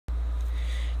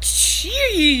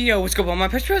Yo, what's going on, my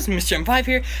pet bros? Mr. M5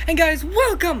 here, and guys,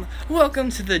 welcome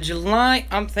to the July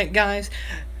update, guys.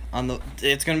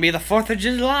 It's gonna be the 4th of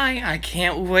July. I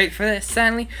can't wait for this.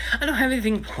 Sadly, I don't have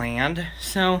anything planned,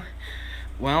 so,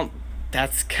 well,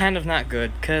 that's kind of not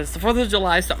good, because the 4th of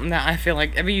July is something that I feel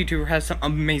like every YouTuber has some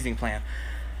amazing plan.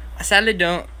 I sadly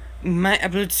don't. Might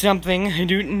upload something I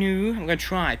do new. I'm gonna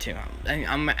try to.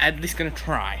 I'm at least gonna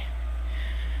try.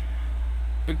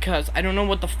 Because I don't know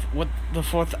what the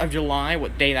 4th of July,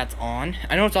 what day that's on.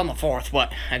 I know it's on the 4th,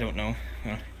 but I don't know.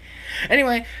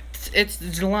 Anyway, it's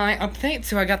the July update,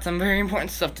 so I got some very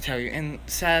important stuff to tell you. And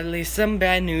sadly, some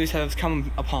bad news has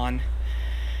come upon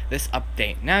this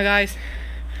update. Now, guys,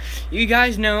 you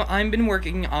guys know I've been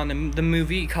working on the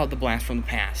movie called The Blast from the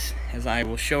Past, as I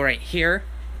will show right here.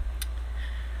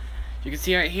 You can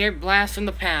see right here, Blast from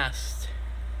the Past.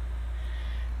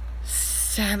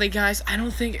 Sadly, guys, I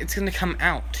don't think it's gonna come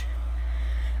out.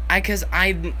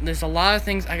 There's a lot of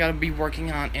things I gotta be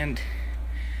working on, and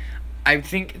I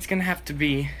think it's gonna have to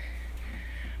be.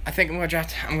 I think I'm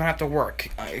gonna have to work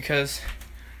because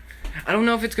I don't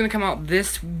know if it's gonna come out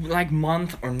this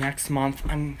month or next month.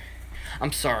 I'm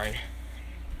sorry,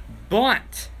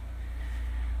 but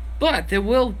there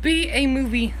will be a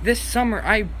movie this summer.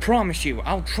 I promise you.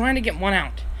 I'll try to get one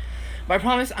out. But I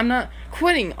promise I'm not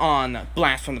quitting on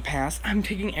Blast from the Past. I'm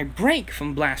taking a break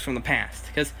from Blast from the Past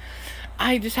because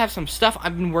I just have some stuff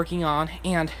I've been working on,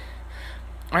 and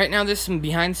right now there's some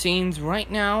behind the scenes right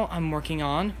now I'm working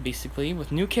on, basically,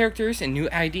 with new characters and new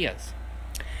ideas.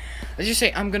 Let's just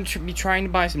say I'm going to be trying to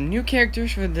buy some new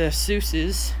characters for the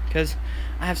Seuses because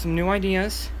I have some new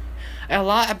ideas. I have a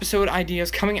lot of episode ideas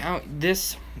coming out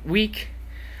this week.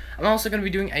 I'm also going to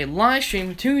be doing a live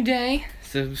stream today,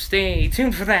 so stay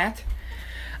tuned for that.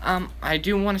 I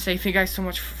do want to say thank you guys so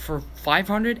much for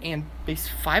 500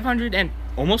 and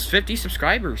almost 50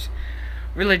 subscribers.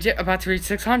 We're legit about to reach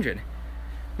 600.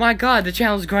 My God, the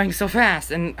channel is growing so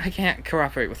fast, and I can't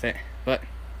cooperate with it, but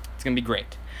it's gonna be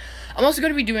great. I'm also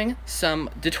going to be doing some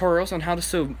tutorials on how to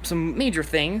sew some major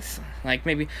things, like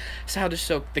maybe how to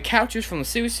sew the couches from the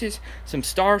Seuses, some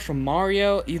stars from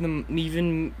Mario,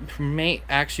 even may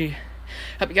actually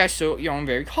help you guys sew your own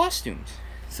very costumes.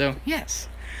 So yes.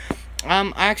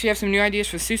 I actually have some new ideas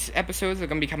for Seuss episodes that are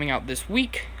going to be coming out this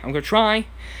week. I'm going to try.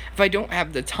 If I don't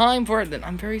have the time for it, then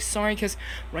I'm very sorry, because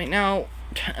right now,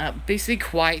 basically,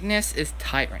 quietness is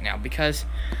tight right now, because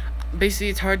basically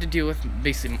it's hard to deal with.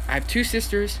 Basically, I have two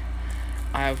sisters.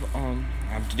 I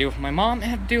have to deal with my mom, and I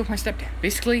have to deal with my stepdad.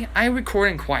 Basically, I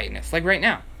record in quietness, like right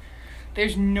now.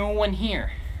 There's no one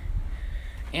here.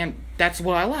 And that's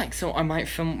what I like, so I might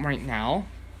film right now.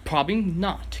 Probably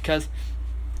not, because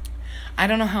I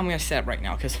don't know how I'm going to set up right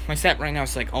now, because my setup right now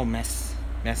is like all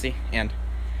messy, and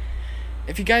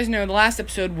if you guys know, the last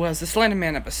episode was the Slender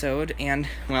Man episode, and,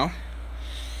 well,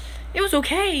 it was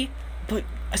okay, but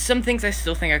some things I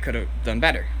still think I could have done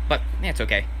better, but yeah, it's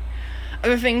okay.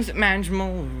 Other things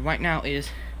manageable right now is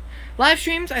live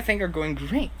streams, I think, are going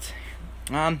great.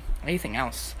 Anything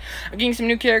else? I'm getting some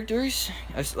new characters,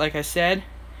 like I said.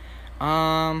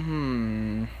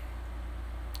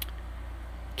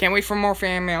 Can't wait for more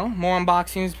fan mail. More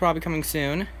unboxings probably coming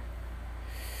soon.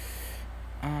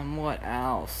 What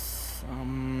else?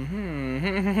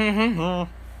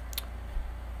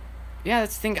 Yeah,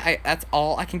 that's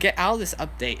all I can get out of this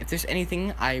update. If there's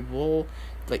anything, I will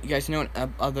let you guys know in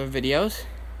other videos.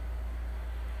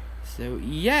 So,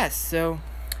 yes,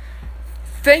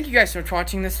 thank you guys for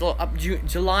watching this little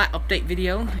July update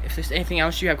video. If there's anything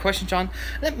else you have questions on,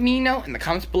 let me know in the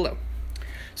comments below.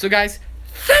 So, guys,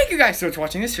 thank you guys so much for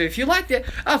watching this video. If you liked it,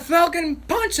 a falcon,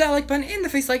 punch that like button in the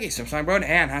face like a subscribe button,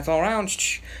 and hats all around.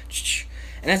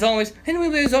 And as always,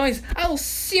 I will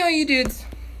see all you dudes.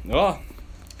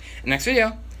 Next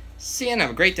video. See you and have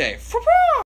a great day.